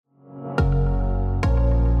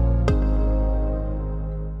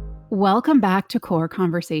Welcome back to Core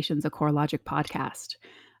Conversations, a CoreLogic podcast.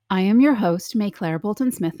 I am your host, May Claire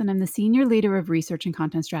Bolton Smith, and I'm the Senior Leader of Research and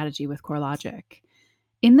Content Strategy with CoreLogic.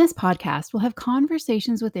 In this podcast, we'll have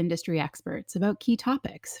conversations with industry experts about key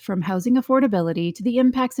topics, from housing affordability to the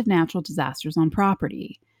impacts of natural disasters on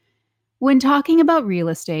property. When talking about real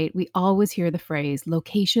estate, we always hear the phrase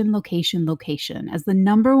location, location, location as the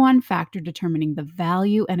number one factor determining the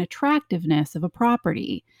value and attractiveness of a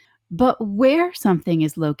property. But where something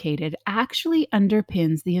is located actually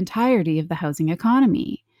underpins the entirety of the housing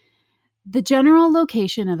economy. The general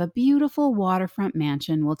location of a beautiful waterfront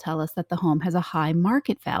mansion will tell us that the home has a high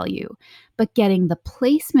market value, but getting the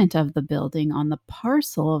placement of the building on the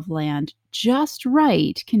parcel of land just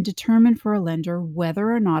right can determine for a lender whether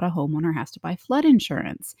or not a homeowner has to buy flood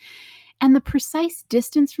insurance. And the precise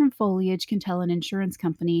distance from foliage can tell an insurance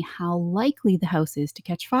company how likely the house is to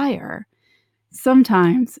catch fire.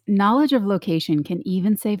 Sometimes, knowledge of location can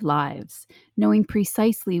even save lives. Knowing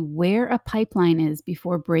precisely where a pipeline is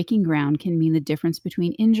before breaking ground can mean the difference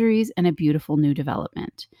between injuries and a beautiful new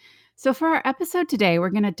development. So for our episode today,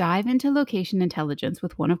 we're going to dive into location intelligence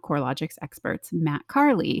with one of CoreLogic's experts, Matt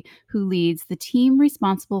Carley, who leads the team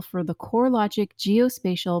responsible for the CoreLogic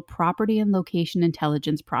Geospatial Property and Location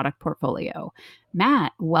Intelligence product portfolio.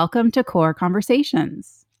 Matt, welcome to Core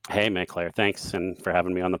Conversations. Hey, May Claire, thanks for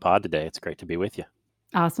having me on the pod today. It's great to be with you.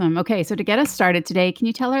 Awesome. Okay, so to get us started today, can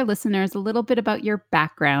you tell our listeners a little bit about your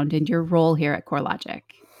background and your role here at CoreLogic?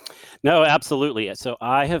 No, absolutely. So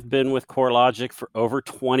I have been with CoreLogic for over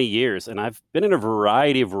 20 years, and I've been in a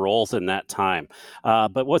variety of roles in that time.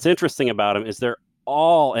 But what's interesting about them is they're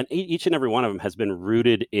all, and each and every one of them has been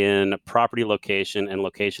rooted in property location and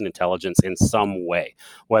location intelligence in some way,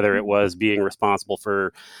 whether it was being responsible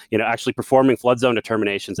for, actually performing flood zone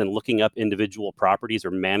determinations and looking up individual properties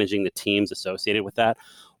or managing the teams associated with that,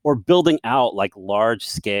 or building out like large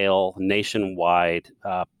scale nationwide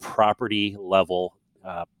property level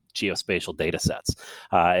geospatial data sets.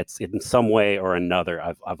 It's in some way or another,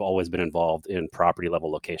 I've always been involved in property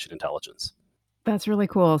level location intelligence. That's really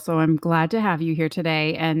cool. So I'm glad to have you here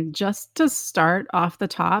today. And just to start off the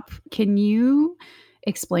top, can you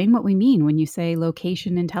explain what we mean when you say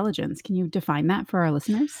location intelligence? Can you define that for our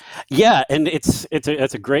listeners? Yeah, and it's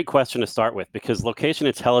a great question to start with because location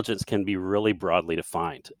intelligence can be really broadly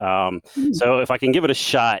defined. So if I can give it a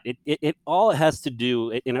shot, it all has to do,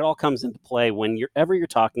 and it all comes into play when you're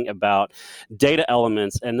talking about data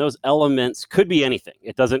elements, and those elements could be anything.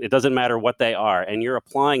 It doesn't matter what they are, and you're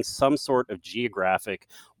applying some sort of geographic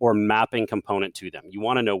or mapping component to them. You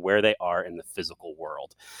want to know where they are in the physical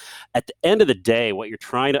world. At the end of the day, what you're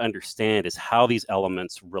trying to understand is how these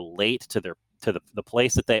elements relate to the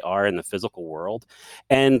place that they are in the physical world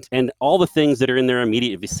and all the things that are in their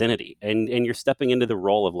immediate vicinity. And you're stepping into the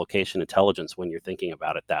role of location intelligence when you're thinking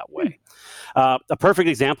about it that way. A perfect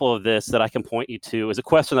example of this that I can point you to is a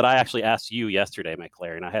question that I actually asked you yesterday, May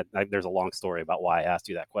Claire, and there's a long story about why I asked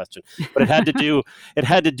you that question, but it had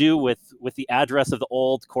to do with the address of the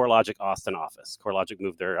old CoreLogic Austin office. CoreLogic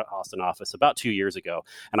moved their Austin office about 2 years ago,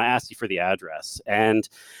 and I asked you for the address. And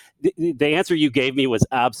the answer you gave me was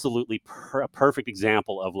absolutely a perfect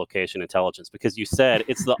example of location intelligence because you said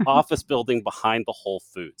it's the office building behind the Whole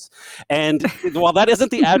Foods. And while that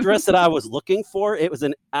isn't the address that I was looking for, it was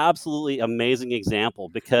an absolutely amazing example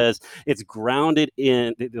because it's grounded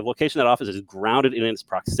in the location of that office is grounded in its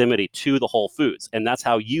proximity to the Whole Foods. And that's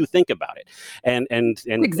how you think about it. And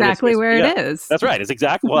exactly where it is. That's right. It's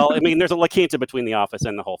exactly. Well, I mean, there's a La Quinta between the office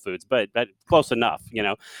and the Whole Foods, but close enough,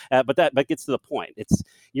 but that gets to the point. It's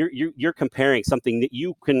you're comparing something that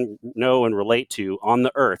you can know and relate to on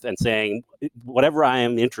the earth and saying whatever I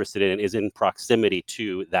am interested in is in proximity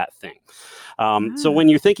to that thing. So when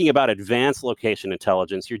you're thinking about advanced location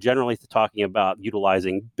intelligence, you're generally talking about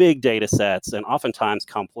utilizing big data sets and oftentimes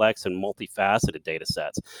complex and multifaceted data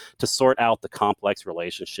sets to sort out the complex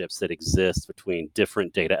relationships that exist between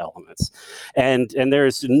different data elements. And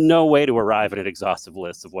there's no way to arrive at an exhaustive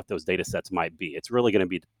list of what those data sets might be. It's really going to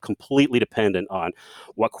be completely dependent on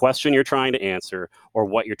what question you're trying to answer or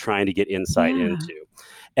what you're trying to get insight into.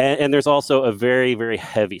 And there's also a very, very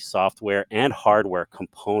heavy software and hardware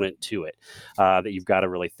component to it that you've got to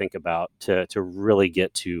really think about to really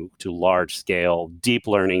get to large scale, deep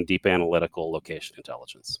learning, deep analytical location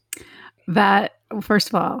intelligence. That, first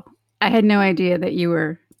of all, I had no idea that you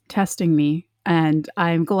were testing me. And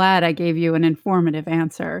I'm glad I gave you an informative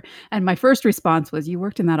answer. And my first response was, you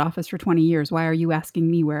worked in that office for 20 years. Why are you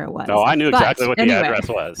asking me where it was? Oh, I knew exactly what the address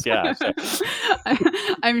was. Yeah.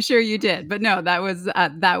 I'm sure you did. But no, that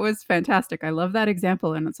was fantastic. I love that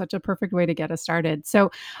example. And it's such a perfect way to get us started.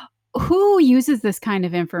 So who uses this kind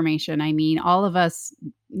of information? I mean, all of us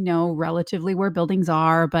know relatively where buildings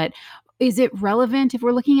are, but is it relevant if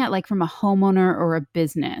we're looking at like from a homeowner or a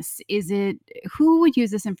business? Is it who would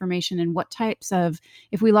use this information and what types of,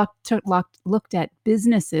 if we looked at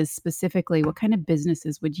businesses specifically, what kind of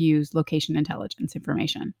businesses would use location intelligence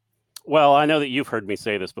information? Well, I know that you've heard me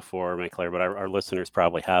say this before, Claire, but our listeners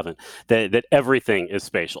probably haven't. That everything is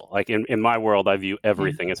spatial. Like in my world, I view Yeah.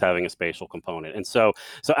 everything as having a spatial component, and so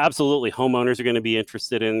absolutely, homeowners are going to be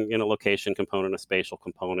interested in a location component, a spatial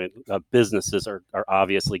component. Businesses are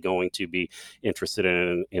obviously going to be interested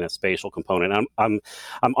in a spatial component. I'm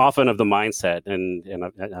often of the mindset, and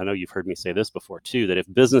I know you've heard me say this before too, that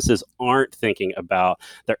if businesses aren't thinking about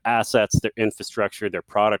their assets, their infrastructure, their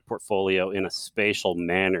product portfolio in a spatial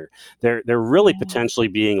manner, they're really Yeah. potentially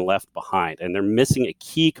being left behind, and they're missing a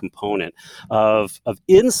key component of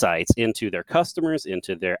insights into their customers,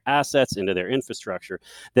 into their assets, into their infrastructure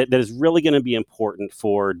that is really going to be important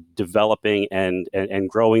for developing and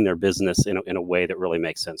growing their business in a way that really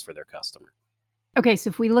makes sense for their customer. Okay, so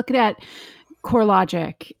if we look at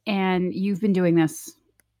CoreLogic, and you've been doing this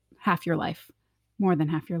half your life, more than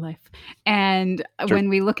half your life, and Sure. when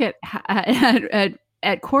we look at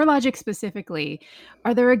CoreLogic specifically,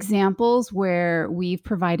 are there examples where we've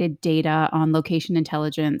provided data on location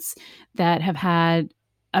intelligence that have had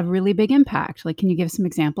a really big impact? Like, can you give some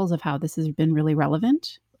examples of how this has been really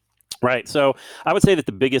relevant? Right. So I would say that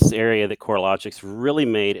the biggest area that CoreLogic's really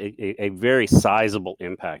made a very sizable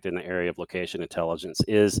impact in the area of location intelligence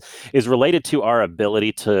is related to our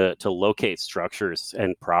ability to locate structures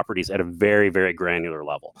and properties at a very, very granular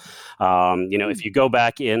level. If Mm. you go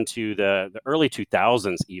back into the early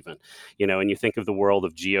 2000s, even, and you think of the world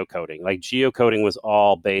of geocoding, like geocoding was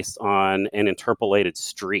all based on an interpolated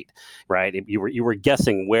street, right? You were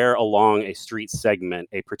guessing where along a street segment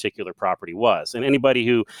a particular property was, and anybody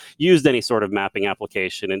who used any sort of mapping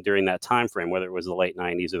application and during that time frame, whether it was the late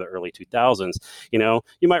 90s or the early 2000s,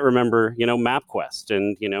 you might remember, MapQuest,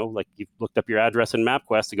 and like you looked up your address in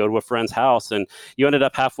MapQuest to go to a friend's house, and you ended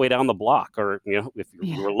up halfway down the block, or if you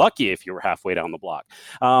Yeah. were lucky, if you were halfway down the block,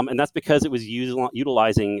 and that's because it was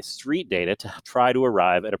utilizing street data to try to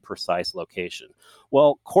arrive at a precise location.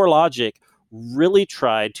 Well, CoreLogic really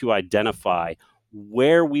tried to identify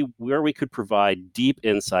where we could provide deep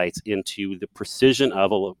insights into the precision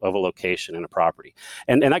of a location in a property,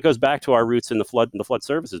 and that goes back to our roots in the flood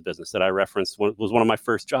services business that I referenced. Was one of my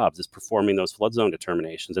first jobs, is performing those flood zone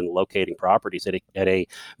determinations and locating properties at a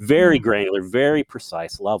very Yeah. granular, very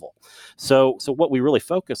precise level. So what we really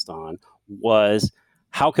focused on was,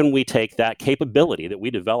 how can we take that capability that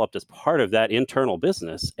we developed as part of that internal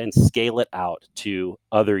business and scale it out to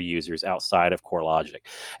other users outside of CoreLogic?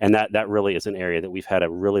 And that really is an area that we've had a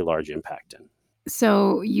really large impact in.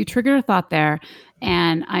 So you triggered a thought there,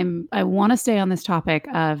 and I want to stay on this topic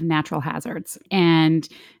of natural hazards. And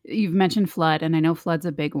you've mentioned flood, and I know flood's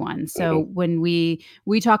a big one. So Mhm. when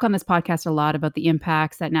we talk on this podcast a lot about the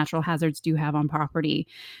impacts that natural hazards do have on property.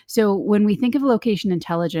 So when we think of location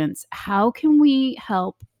intelligence, how can we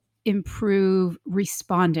help improve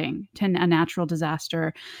responding to a natural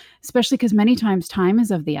disaster, especially because many times time is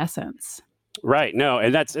of the essence? Right. No,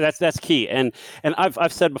 and that's key. And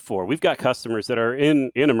I've said before, we've got customers that are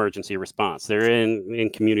in emergency response. They're in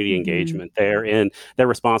community Mhm. engagement. They're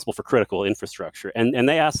responsible for critical infrastructure. And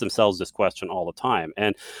they ask themselves this question all the time.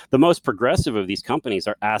 And the most progressive of these companies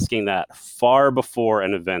are asking that far before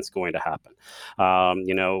an event's going to happen.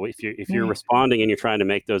 If you're Right. responding and you're trying to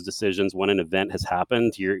make those decisions when an event has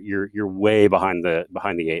happened, you're way behind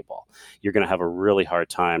the eight ball. You're going to have a really hard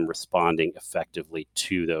time responding effectively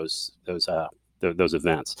to those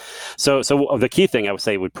events. So the key thing I would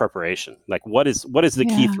say would preparation. Like, what is the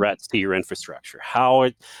key Yeah. threats to your infrastructure?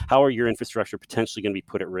 How are your infrastructure potentially going to be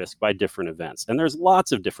put at risk by different events? And there's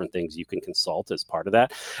lots of different things you can consult as part of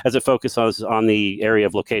that. As it focuses on the area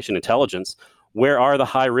of location intelligence, where are the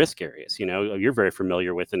high risk areas? You're very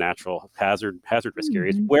familiar with the natural hazard risk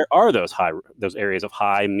areas. Mhm. Where are those areas of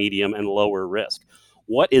high, medium, and lower risk?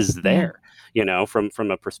 What is Yeah. there?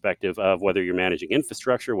 From a perspective of whether you're managing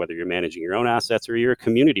infrastructure, whether you're managing your own assets, or you're a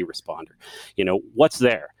community responder. What's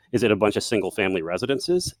there? Is it a bunch of single family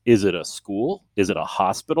residences? Is it a school? Is it a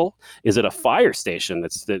hospital? Is it a fire station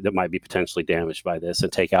that might be potentially damaged by this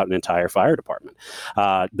and take out an entire fire department?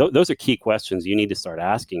 Those are key questions you need to start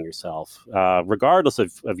asking yourself, regardless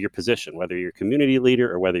of your position, whether you're a community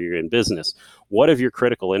leader or whether you're in business. What of your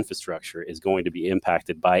critical infrastructure is going to be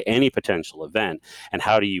impacted by any potential event, and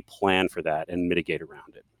how do you plan for that and mitigate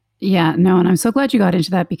around it? Yeah, no, and I'm so glad you got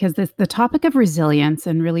into that because the topic of resilience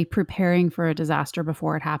and really preparing for a disaster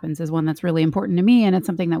before it happens is one that's really important to me, and it's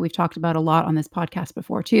something that we've talked about a lot on this podcast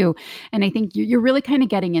before too. And I think you're really kind of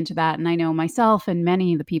getting into that. And I know myself and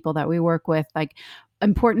many of the people that we work with, like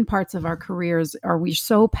important parts of our careers are we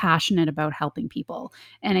so passionate about helping people.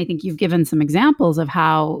 And I think you've given some examples of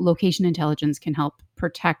how location intelligence can help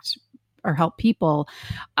protect or help people.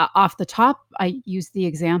 Off the top, I use the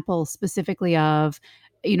example specifically of,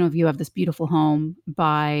 if you have this beautiful home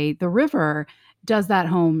by the river, does that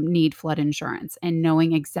home need flood insurance? And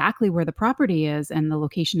knowing exactly where the property is and the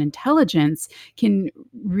location intelligence can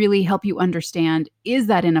really help you understand, is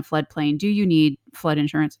that in a floodplain? Do you need flood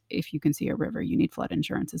insurance? If you can see a river, you need flood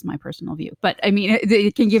insurance, is my personal view. But I mean,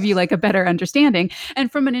 it can give you like a better understanding.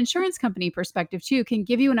 And from an insurance company perspective too, can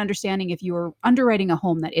give you an understanding if you are underwriting a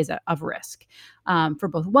home that is of risk, for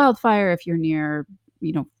both wildfire, if you're near,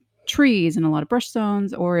 trees and a lot of brush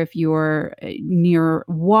zones, or if you're near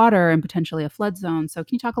water and potentially a flood zone. So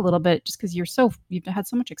can you talk a little bit, just because you've had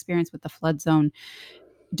so much experience with the flood zone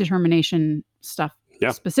determination stuff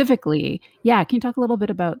Yeah. specifically? Yeah, can you talk a little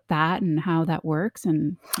bit about that and how that works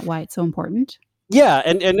and why it's so important? Yeah,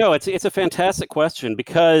 and no, it's a fantastic question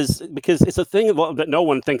because it's a thing that no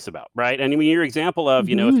one thinks about, right? And I mean, your example of, if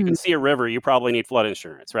you Mhm. can see a river, you probably need flood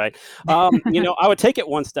insurance, right? I would take it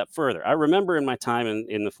one step further. I remember in my time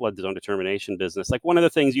in the flood zone determination business, like one of the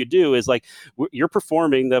things you do is like you're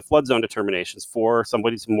performing the flood zone determinations for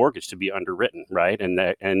somebody's mortgage to be underwritten, right? And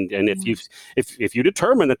if Yeah. if you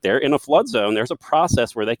determine that they're in a flood zone, there's a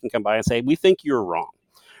process where they can come by and say, we think you're wrong.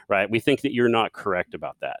 Right, we think that you're not correct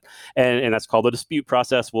about that, and that's called the dispute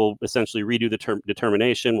process. We'll essentially redo the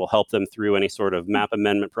determination. We'll help them through any sort of map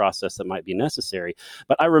amendment process that might be necessary.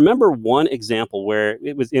 But I remember one example where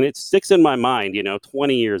it was, and it sticks in my mind,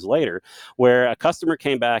 20 years later, where a customer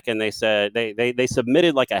came back and they said they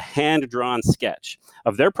submitted like a hand drawn sketch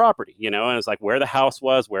of their property, and it's like where the house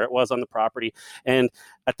was, where it was on the property, and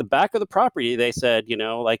at the back of the property they said,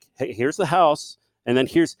 like, hey, here's the house, and then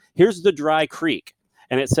here's the dry creek,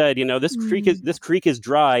 and it said, Mm. this creek is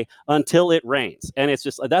dry until it rains, and it's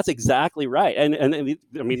just that's exactly right. And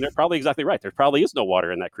I mean, they're probably exactly right. There probably is no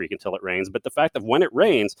water in that creek until it rains, but the fact that when it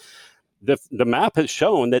rains, the map has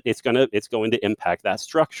shown that it's going to impact that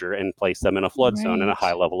structure and place them in a flood zone and a Right.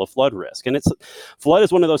 high level of flood risk. And flood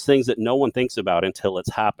is one of those things that no one thinks about until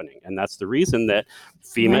it's happening, and that's the reason that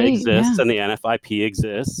FEMA Right. exists Yeah. and the NFIP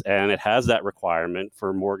exists, and it has that requirement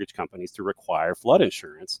for mortgage companies to require flood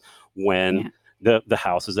insurance when Yeah. the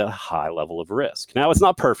house is at a high level of risk. Now, it's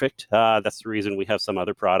not perfect. That's the reason we have some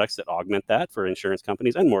other products that augment that for insurance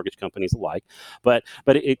companies and mortgage companies alike. But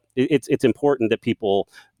it's important that people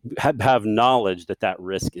have knowledge that that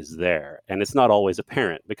risk is there, and it's not always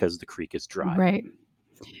apparent because the creek is dry. Right.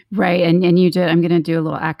 Right, and you did, I'm gonna do a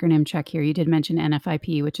little acronym check here. You did mention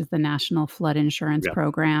NFIP, which is the National Flood Insurance Yeah.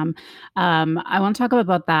 Program. I wanna talk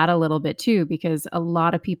about that a little bit too, because a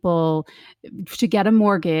lot of people, to get a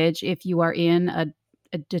mortgage, if you are in a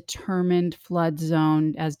determined flood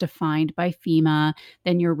zone as defined by FEMA,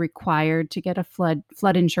 then you're required to get a flood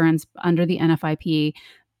insurance under the NFIP.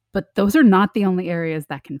 But those are not the only areas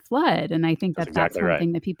that can flood, and I think That's that that's exactly right.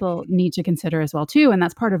 something that people need to consider as well too, and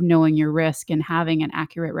that's part of knowing your risk and having an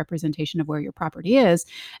accurate representation of where your property is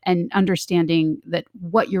and understanding that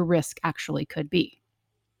what your risk actually could be.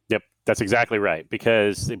 Yep, that's exactly right.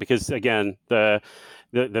 Because again, the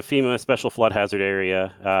FEMA Special Flood Hazard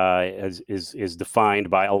Area is defined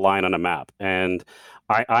by a line on a map, and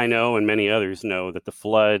I know, and many others know, that the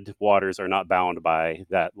flood waters are not bound by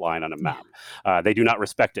that line on a Yeah, map. They do not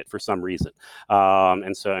respect it for some reason,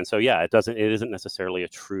 and so yeah, it isn't necessarily a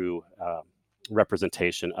true.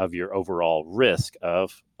 Representation of your overall risk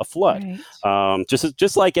of a flood. right.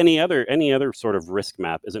 Just like any other sort of risk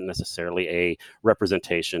map isn't necessarily a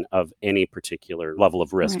representation of any particular level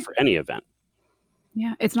of risk Right. for any event.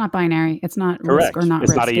 Yeah, it's not binary. It's not risk or Correct. not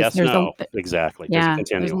It's not a risk. It's yes, there's a no. Exactly. There's a Yeah,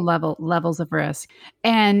 there's continuum. levels of risk.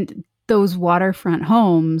 And those waterfront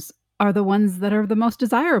homes are the ones that are the most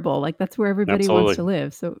desirable. Like that's where everybody wants to Absolutely.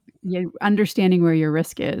 live. So yeah, understanding where your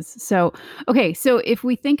risk is. So okay, so if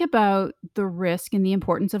we think about the risk and the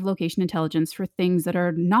importance of location intelligence for things that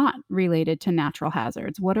are not related to natural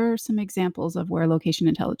hazards, what are some examples of where location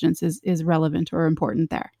intelligence is relevant or important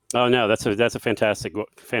there? Oh no, that's a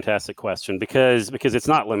fantastic question because it's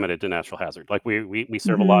not limited to natural hazard. Like we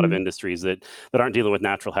serve a lot of Hmm. industries that aren't dealing with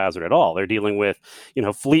natural hazard at all. They're dealing with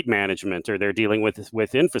fleet management, or they're dealing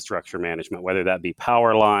with infrastructure management, whether that be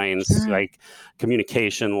power lines, Sure. like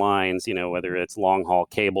communication lines, whether it's long haul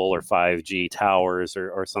cable or 5G towers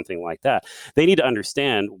or something like that. They need to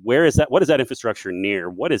understand what is that infrastructure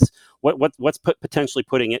near? Potentially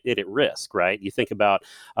putting it at risk, right? You think about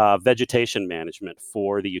vegetation management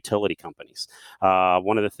for the utility companies.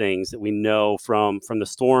 One of the things that we know from the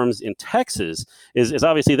storms in Texas is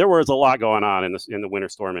obviously there was a lot going on in the winter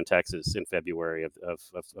storm in Texas in February of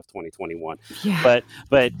 2021. Yeah, But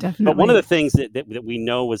one of the definitely. things that we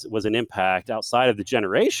know was an impact outside of the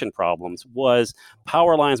generation problems was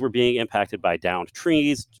power lines were being impacted by downed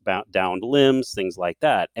trees, downed limbs, things like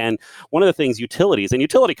that. And one of the things utilities and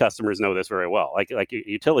utility customers know this very well, like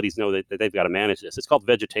utilities know that they've got to manage this. It's called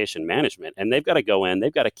vegetation management, and they've got to go in,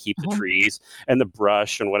 they've got to keep the Oh, trees and the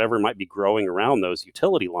brush and whatever might be growing around those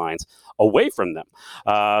utility lines away from them,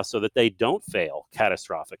 so that they don't fail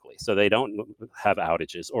catastrophically, so they don't have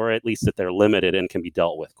outages, or at least that they're limited and can be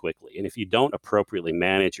dealt with quickly. And if you don't appropriately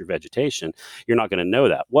manage your vegetation, you're not going to know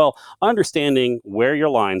that. Well, understanding where your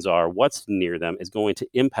lines are, what's near them, is going to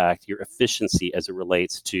impact your efficiency as it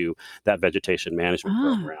relates to that vegetation management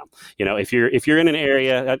ah, program. If you're in an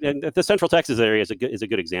area, and the Central Texas area is a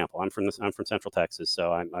good example. I'm from Central Texas,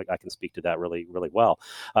 so I can speak to that really really well.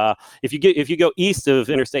 If you go east of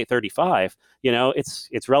Interstate 35,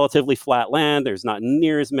 it's relatively flat land. There's not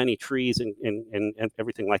near as many trees and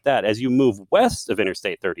everything like that. As you move west of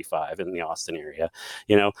Interstate 35 in the Austin area,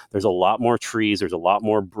 there's a lot more trees. There's a lot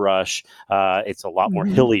more brush. It's a lot more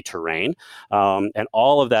hmm, hilly terrain, and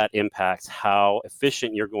all of that impacts how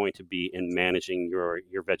efficient you're going to be in managing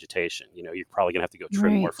your vegetation. You're probably going to have to go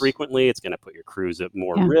trim more right. frequently. It's going to put your crews at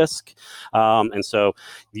more Yeah. risk, and so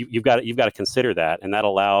you've got to consider that, and that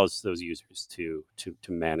allows those users to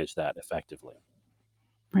manage that effectively.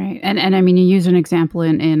 Right. And I mean, you use an example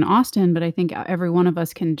in Austin, but I think every one of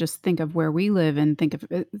us can just think of where we live and think of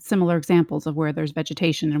similar examples of where there's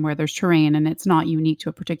vegetation and where there's terrain, and it's not unique to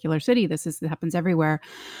a particular city. It happens everywhere.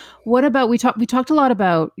 What about we talked a lot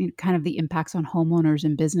about kind of the impacts on homeowners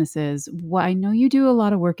and businesses. I know you do a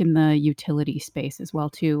lot of work in the utility space as well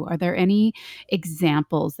too. Are there any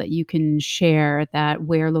examples that you can share that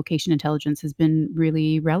where location intelligence has been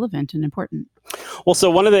really relevant and important? Well, so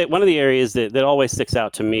one of the areas that always sticks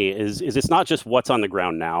out to me is it's not just what's on the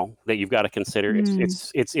ground now that you've got to consider. It's Mm,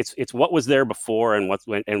 it's it's it's it's what was there before and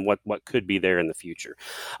what could be there in the future.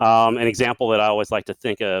 An example that I always like to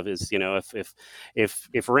think of is,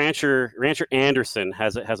 if Rancher Anderson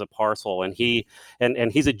has a parcel, and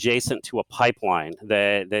he's adjacent to a pipeline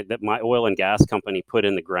that my oil and gas company put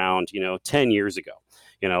in the ground 10 years ago.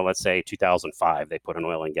 Let's say 2005, they put an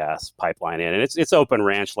oil and gas pipeline in, and it's open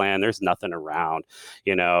ranch land. There's nothing around,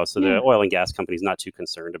 so the yeah. oil and gas company's not too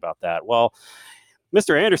concerned about that. Well,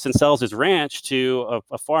 Mr. Anderson sells his ranch to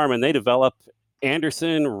a farm, and they develop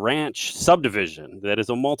Anderson Ranch subdivision that is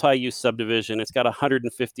a multi-use subdivision. It's got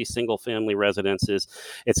 150 single-family residences.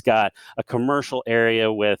 It's got a commercial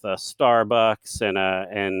area with a Starbucks and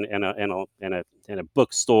a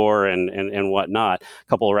bookstore and whatnot, a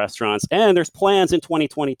couple of restaurants, and there's plans in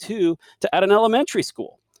 2022 to add an elementary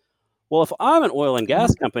school. Well, if I'm an oil and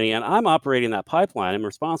gas company and I'm operating that pipeline, I'm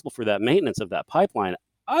responsible for that maintenance of that pipeline.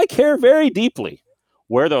 I care very deeply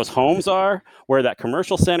where those homes are, where that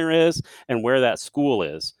commercial center is, and where that school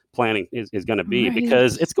is going to be,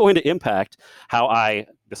 because Right. it's going to impact how I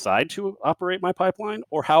decide to operate my pipeline,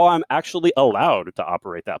 or how I'm actually allowed to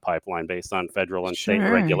operate that pipeline based on federal and state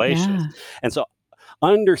Sure. regulations. Yeah. And so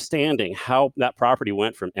understanding how that property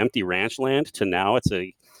went from empty ranch land to now it's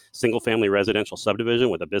a single family residential subdivision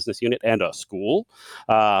with a business unit and a school,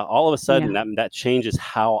 all of a sudden Yeah. that changes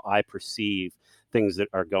how I perceive things that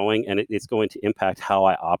are going, and it's going to impact how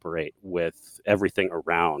I operate with everything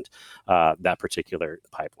around that particular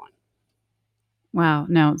pipeline. Wow.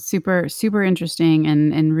 No, super, super interesting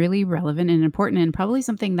and really relevant and important, and probably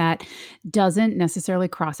something that doesn't necessarily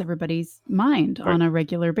cross everybody's mind Right. on a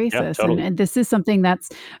regular Yeah, basis. And, totally. and this is something that's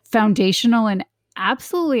foundational in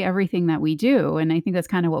absolutely everything that we do. And I think that's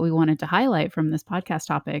kind of what we wanted to highlight from this podcast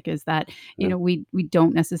topic is that, Yeah. we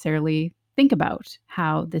don't necessarily think about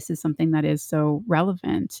how this is something that is so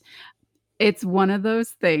relevant. It's one of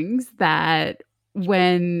those things that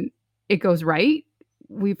when it goes right,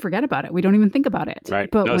 we forget about it. We don't even think about it. Right.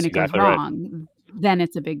 But No, when that's it goes exactly right. wrong, then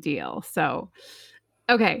it's a big deal. So,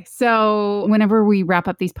 okay. So, whenever we wrap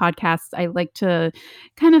up these podcasts, I like to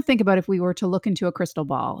kind of think about if we were to look into a crystal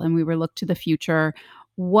ball and we were look to the future,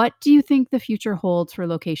 What do you think the future holds for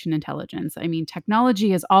location intelligence? I mean,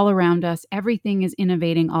 technology is all around us. Everything is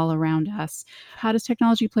innovating all around us. How does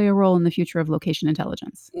technology play a role in the future of location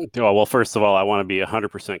intelligence? Oh, well, first of all, I want to be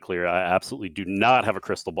 100% clear. I absolutely do not have a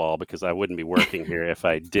crystal ball because I wouldn't be working here if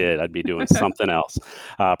I did. I'd be doing something else,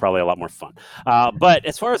 probably a lot more fun. But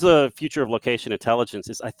as far as the future of location intelligence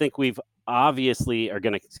is, I think we've obviously are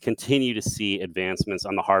going to continue to see advancements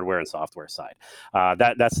on the hardware and software side.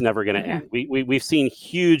 That's never going to end. We've seen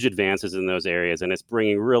huge advances in those areas, and it's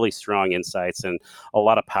bringing really strong insights and a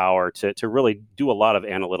lot of power to really do a lot of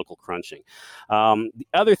analytical crunching. The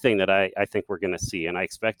other thing that I think we're going to see, and I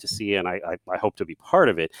expect to see, and I hope to be part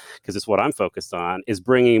of it, because it's what I'm focused on, is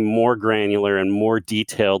bringing more granular and more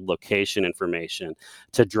detailed location information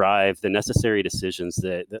to drive the necessary decisions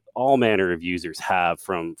that all manner of users have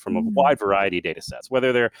from a wide variety of data sets,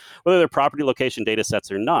 whether they're property location data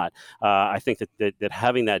sets or not. I think that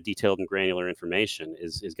having that detailed and granular information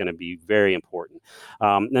is going to be very important.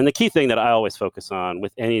 And the key thing that I always focus on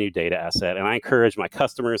with any new data asset, and I encourage my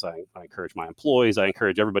customers, I encourage my employees, I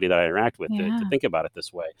encourage everybody that I interact with to think about it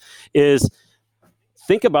this way, is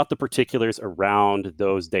think about the particulars around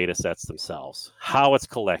those data sets themselves. How it's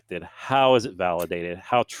collected, how is it validated,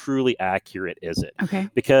 how truly accurate is it? Okay.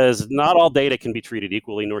 Because not all data can be treated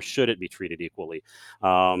equally, nor should it be treated equally.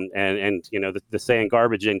 And you know, the saying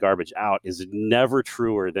 "garbage in, garbage out" is never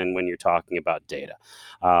truer than when you're talking about data.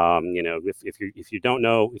 You know, if you don't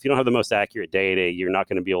have the most accurate data, you're not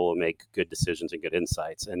going to be able to make good decisions and good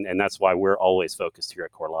insights. And that's why we're always focused here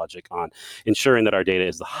at CoreLogic on ensuring that our data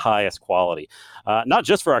is the highest quality. Not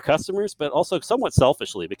just for our customers, but also somewhat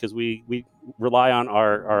selfishly, because we rely on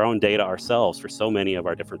our own data ourselves for so many of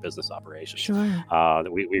our different business operations. Sure. That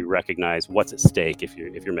we recognize what's at stake if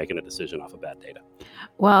you're making a decision off of bad data.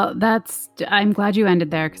 Well, I'm glad you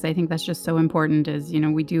ended there, because I think that's just so important. Is, you know,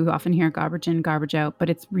 we do often hear garbage in, garbage out, but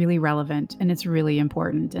it's really relevant and it's really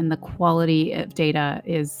important. And the quality of data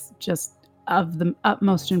is just of the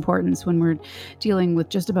utmost importance when we're dealing with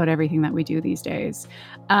just about everything that we do these days.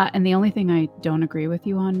 And the only thing I don't agree with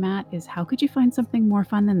you on, Matt, is how could you find something more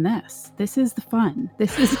fun than this? This is the fun.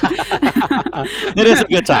 This is It is a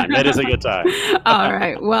good time. It is a good time. All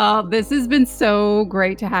right. Well, this has been so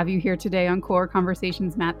great to have you here today on Core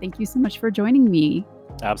Conversations, Matt. Thank you so much for joining me.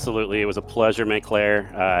 Absolutely. It was a pleasure,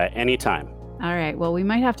 Maiclaire. Anytime. All right. Well, we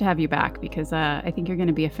might have to have you back, because I think you're going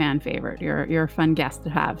to be a fan favorite. You're a fun guest to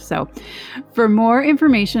have. So for more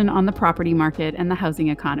information on the property market and the housing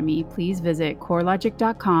economy, please visit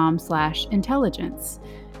corelogic.com/intelligence.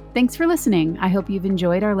 Thanks for listening. I hope you've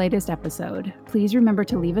enjoyed our latest episode. Please remember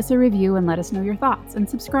to leave us a review and let us know your thoughts, and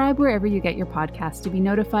subscribe wherever you get your podcasts to be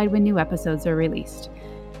notified when new episodes are released.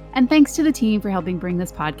 And thanks to the team for helping bring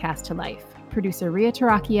this podcast to life. Producer Ria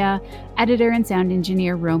Tarakia, editor and sound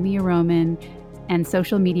engineer Romeo Roman, and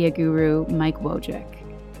social media guru Mike Wojcik.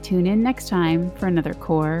 Tune in next time for another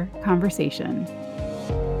Core Conversation.